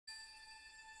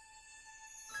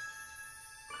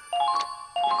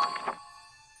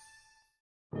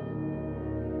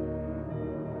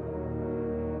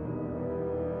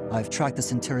I've tracked the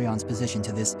Centurion's position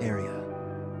to this area,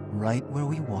 right where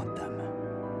we want them.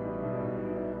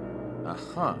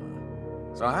 Uh-huh.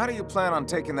 So how do you plan on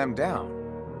taking them down?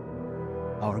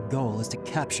 Our goal is to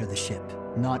capture the ship,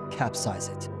 not capsize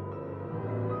it.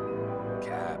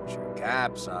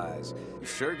 Capsize. You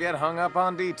sure get hung up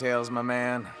on details, my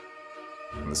man.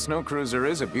 The snow cruiser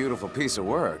is a beautiful piece of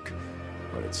work,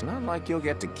 but it's not like you'll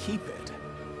get to keep it.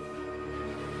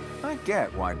 I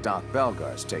get why Doc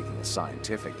Belgar's taking a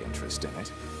scientific interest in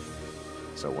it.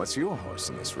 So what's your horse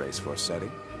in this race, Forseti?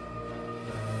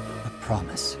 A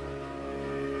promise.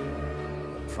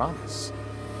 A promise?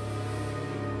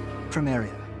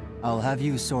 Crymaria, I'll have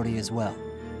you sortie as well.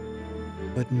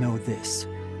 But know this,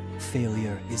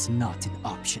 failure is not an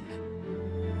option.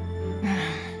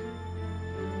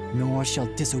 Nor shall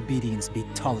disobedience be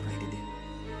tolerated.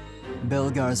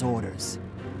 Belgar's orders.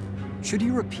 Should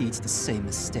you repeat the same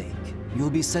mistake, you'll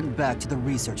be sent back to the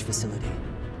research facility.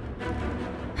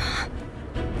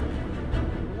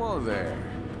 Whoa there.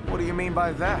 What do you mean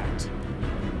by that?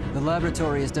 The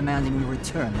laboratory is demanding we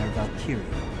return their Valkyria.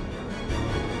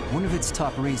 One of its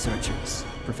top researchers,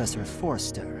 Professor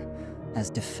Forster, has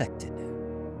defected.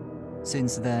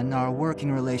 Since then, our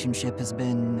working relationship has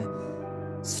been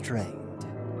strained.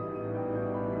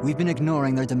 We've been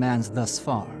ignoring their demands thus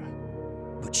far,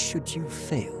 but should you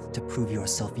fail to prove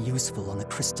yourself useful on the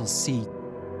Crystal Sea...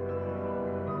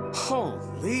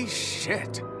 Holy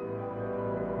shit!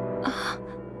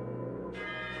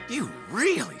 You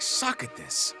really suck at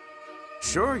this.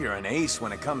 Sure, you're an ace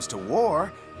when it comes to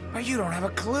war, but you don't have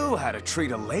a clue how to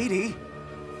treat a lady.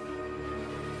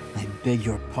 I beg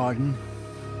your pardon?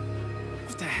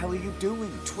 What the hell are you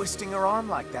doing, twisting her arm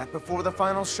like that before the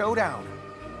final showdown?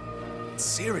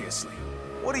 Seriously,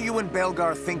 what do you and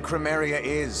Belgar think Crymaria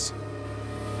is?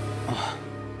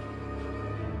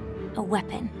 A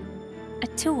weapon. A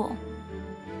tool.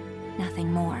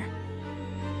 Nothing more.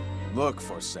 Look,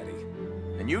 Forseti.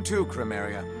 And you too,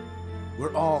 Crymaria.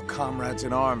 We're all comrades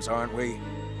in arms, aren't we?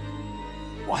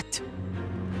 What?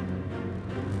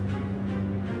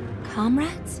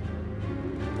 Comrades?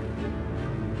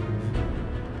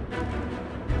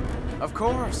 Of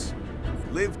course.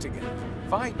 We live together,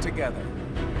 fight together.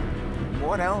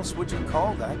 What else would you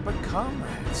call that but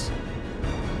comrades?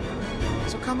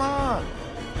 So come on.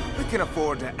 We can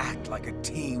afford to act like a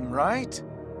team, right?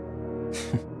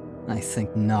 I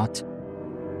think not.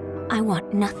 I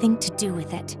want nothing to do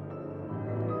with it.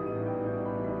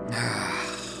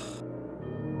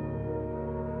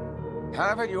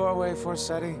 Have it your way,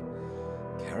 Forseti.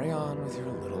 Carry on with your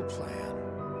little plan.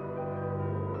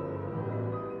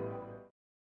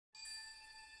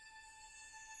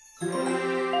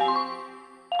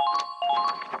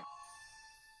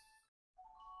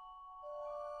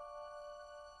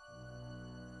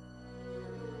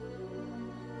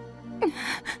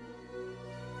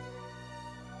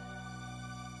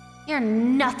 You're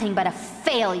nothing but a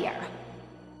failure.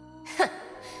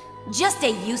 Just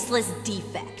a useless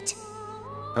defect.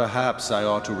 Perhaps I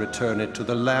ought to return it to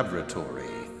the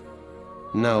laboratory.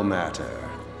 No matter.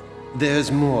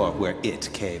 There's more where it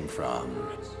came from.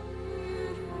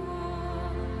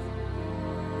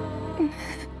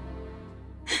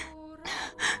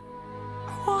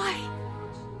 Why?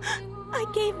 I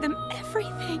gave them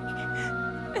everything,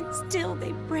 and still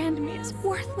they brand me as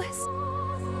worthless.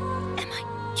 Am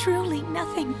I truly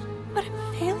nothing but a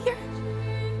failure?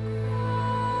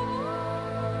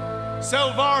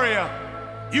 Selvaria,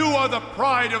 you are the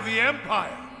pride of the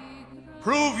Empire.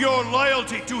 Prove your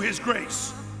loyalty to His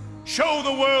grace. Show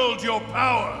the world your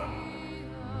power.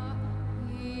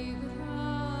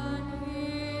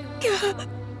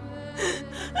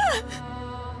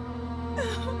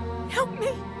 Help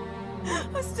me!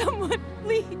 Someone,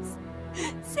 please!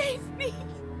 Save me!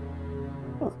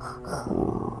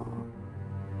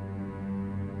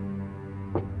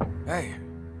 Hey,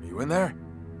 you in there?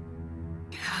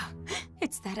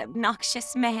 It's that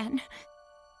obnoxious man.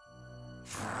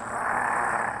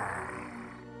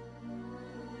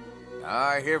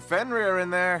 I hear Fenrir in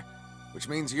there, which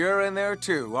means you're in there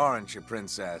too, aren't you,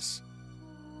 Princess?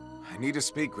 I need to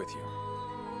speak with you.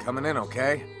 Coming in,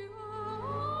 okay?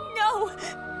 No!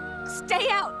 Stay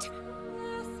out!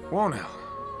 Whoa now.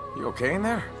 You okay in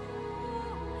there?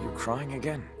 You crying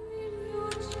again?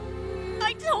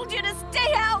 I told you to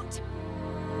stay out!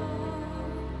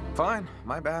 Fine,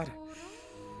 my bad.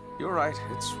 You're right,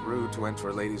 it's rude to enter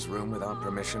a lady's room without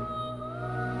permission.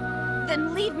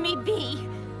 Then leave me be.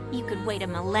 You could wait a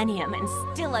millennium and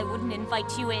still I wouldn't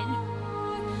invite you in.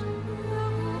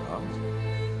 Oh.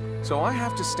 So I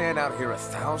have to stand out here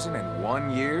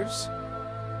 1,001 years?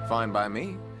 Fine by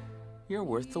me. You're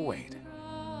worth the wait.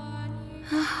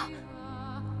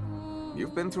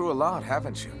 You've been through a lot,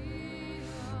 haven't you?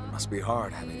 It must be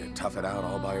hard having to tough it out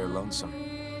all by your lonesome.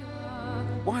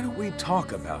 Why don't we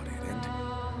talk about it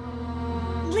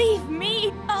and... Leave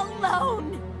me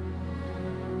alone!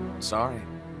 Sorry,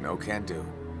 no can do.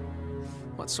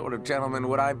 What sort of gentleman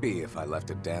would I be if I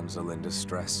left a damsel in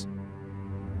distress?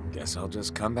 Guess I'll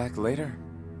just come back later.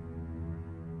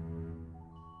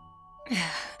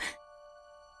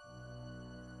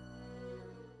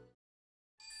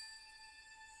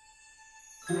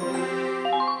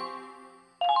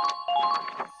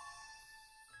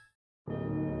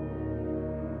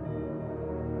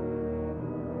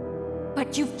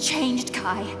 But you've changed,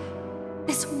 Kai.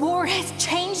 This war has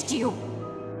changed you.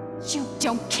 You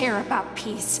don't care about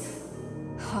peace.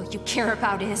 All you care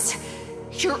about is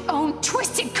your own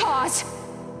twisted cause.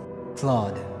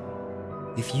 Claude,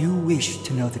 if you wish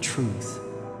to know the truth,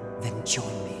 then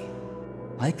join me.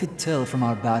 I could tell from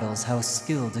our battles how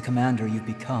skilled a commander you've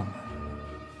become.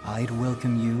 I'd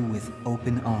welcome you with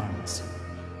open arms.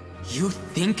 You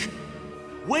think?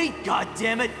 Wait,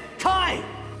 goddammit! Kai!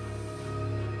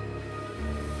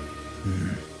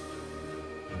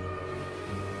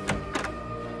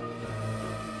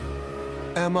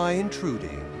 Am I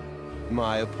intruding?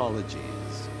 My apologies.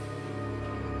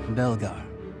 Belgar.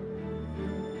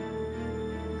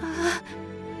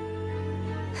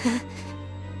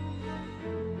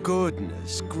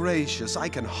 Goodness gracious, I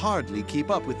can hardly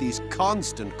keep up with these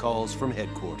constant calls from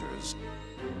headquarters.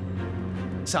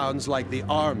 Sounds like the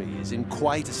army is in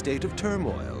quite a state of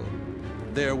turmoil.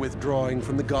 They're withdrawing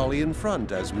from the Gallian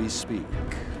front as we speak.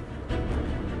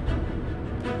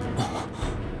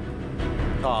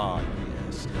 Ah,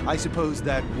 yes. I suppose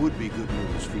that would be good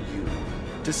news for you.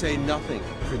 To say nothing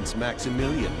of Prince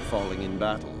Maximilian falling in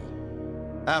battle.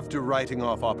 After writing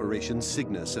off Operation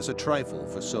Cygnus as a trifle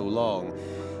for so long,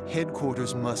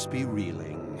 headquarters must be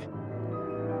reeling.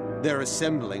 They're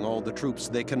assembling all the troops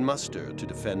they can muster to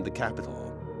defend the capital.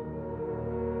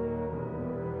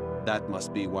 That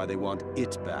must be why they want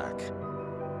it back.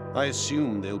 I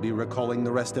assume they'll be recalling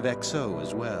the rest of XO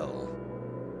as well.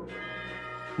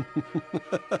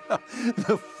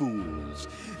 The fools.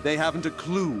 They haven't a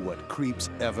clue what creeps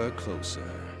ever closer.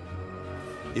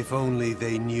 If only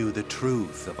they knew the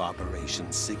truth of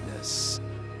Operation Cygnus,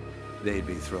 they'd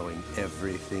be throwing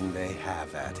everything they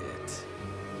have at it.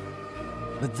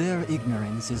 But their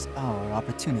ignorance is our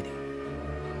opportunity.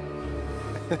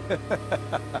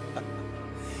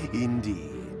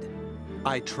 Indeed.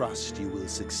 I trust you will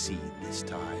succeed this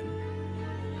time.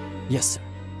 Yes, sir.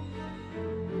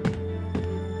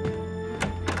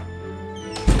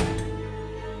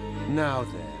 Now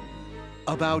then,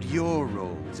 about your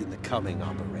roles in the coming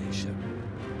operation.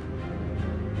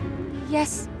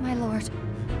 Yes, my lord.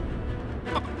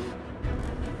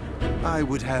 I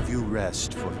would have you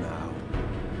rest for now.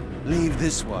 Leave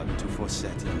this one to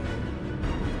Forsetti.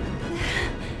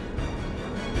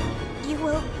 You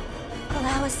will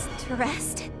allow us to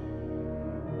rest?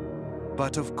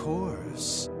 But of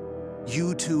course.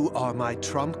 You two are my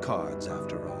trump cards,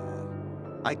 after all.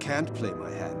 I can't play my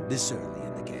hand this early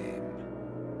in the game.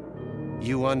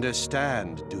 You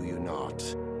understand, do you not?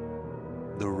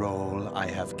 The role I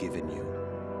have given you.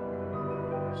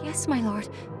 Yes, my lord.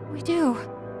 We do.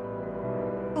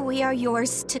 We are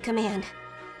yours to command.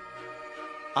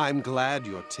 I'm glad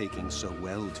you're taking so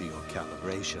well to your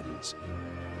calibrations.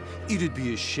 It'd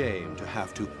be a shame to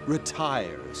have to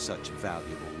retire such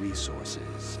valuable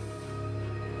resources.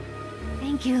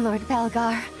 Thank you, Lord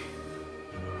Belgar.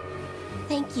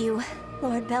 Thank you,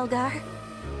 Lord Belgar.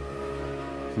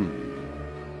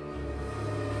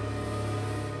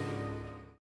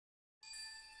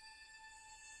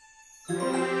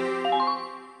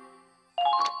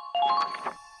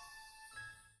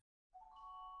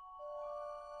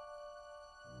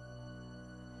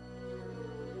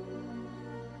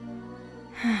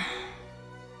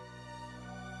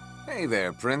 Hey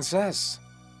there, princess.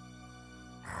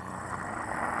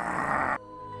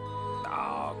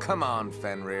 Oh, come on,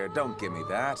 Fenrir. Don't give me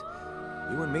that.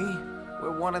 You and me,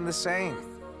 we're one and the same.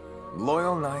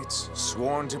 Loyal knights,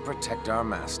 sworn to protect our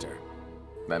master.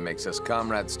 That makes us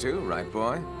comrades too, right,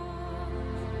 boy?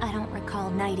 I don't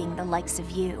recall knighting the likes of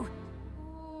you.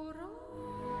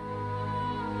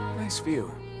 Nice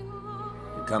view.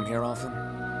 You come here often?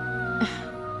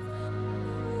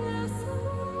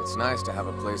 It's nice to have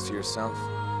a place to yourself.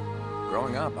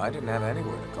 Growing up, I didn't have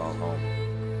anywhere to call home.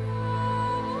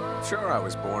 Sure, I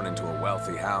was born into a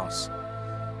wealthy house.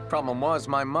 Problem was,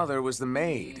 my mother was the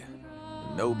maid.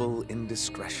 A noble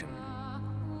indiscretion.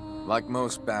 Like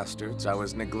most bastards, I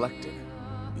was neglected,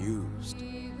 abused.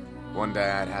 One day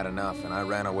I'd had enough and I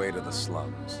ran away to the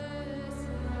slums.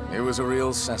 It was a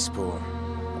real cesspool.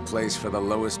 A place for the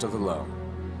lowest of the low.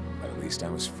 But at least I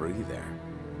was free there.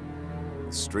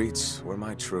 The streets were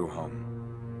my true home.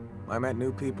 I met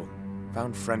new people,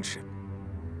 found friendship,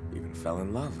 even fell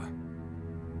in love.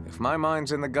 If my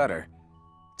mind's in the gutter,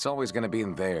 it's always gonna be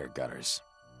in their gutters.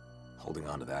 Holding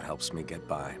on to that helps me get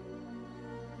by.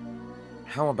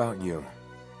 How about you?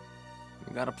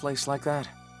 You got a place like that?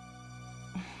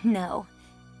 No.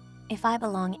 If I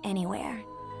belong anywhere,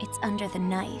 it's under the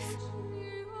knife.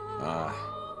 Ah,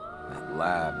 that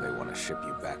lab they want to ship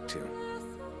you back to.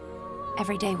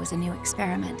 Every day was a new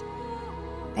experiment.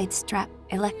 They'd strap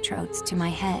electrodes to my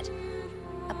head,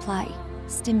 apply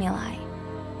stimuli,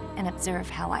 and observe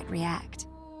how I'd react.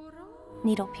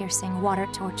 Needle piercing, water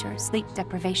torture, sleep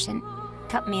deprivation,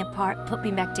 cut me apart, put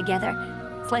me back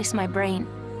together, slice my brain.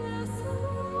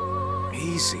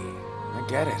 Easy. I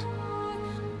get it.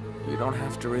 You don't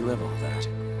have to relive all that.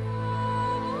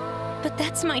 But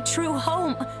that's my true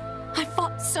home. I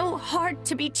fought so hard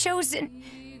to be chosen.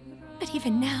 But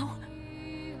even now,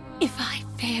 if I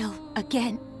fail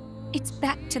again, it's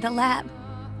back to the lab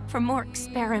for more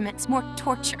experiments, more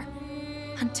torture,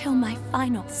 until my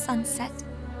final sunset.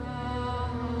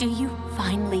 Do you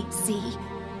finally see?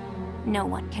 No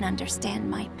one can understand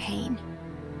my pain.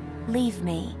 Leave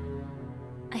me.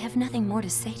 I have nothing more to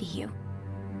say to you.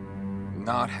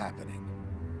 Not happening.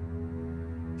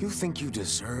 You think you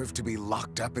deserve to be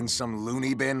locked up in some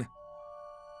loony bin?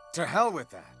 To hell with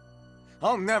that.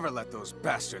 I'll never let those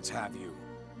bastards have you.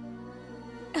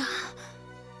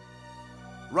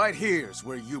 Right here's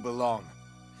where you belong.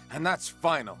 And that's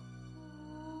final.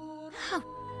 How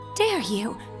dare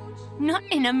you? Not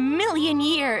in a million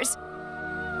years!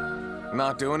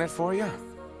 Not doing it for you?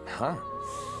 Huh?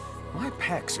 My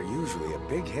pecs are usually a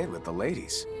big hit with the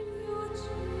ladies.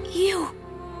 You...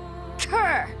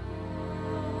 cur!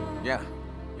 Yeah,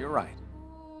 you're right.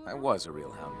 I was a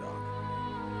real hound dog.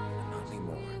 But not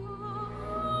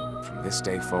anymore. From this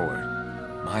day forward,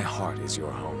 my heart is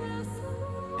your home.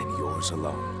 And yours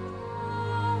alone.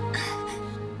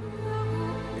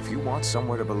 If you want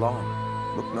somewhere to belong,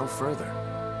 look no further.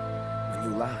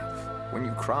 When you laugh, when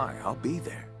you cry, I'll be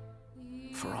there.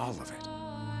 For all of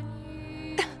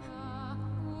it.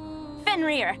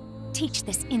 Fenrir! Teach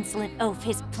this insolent oaf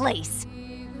his place.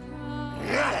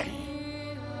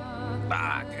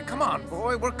 Ah, come on,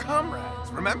 boy. We're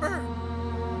comrades, remember?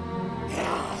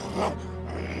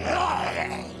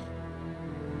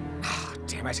 Ah,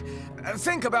 damn it.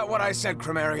 Think about what I said,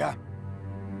 Crymaria.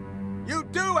 You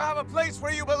do have a place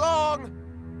where you belong!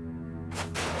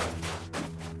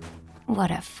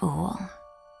 What a fool.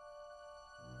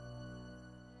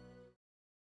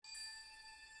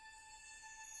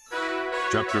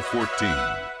 Chapter 14,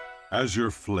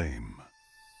 Azure Flame.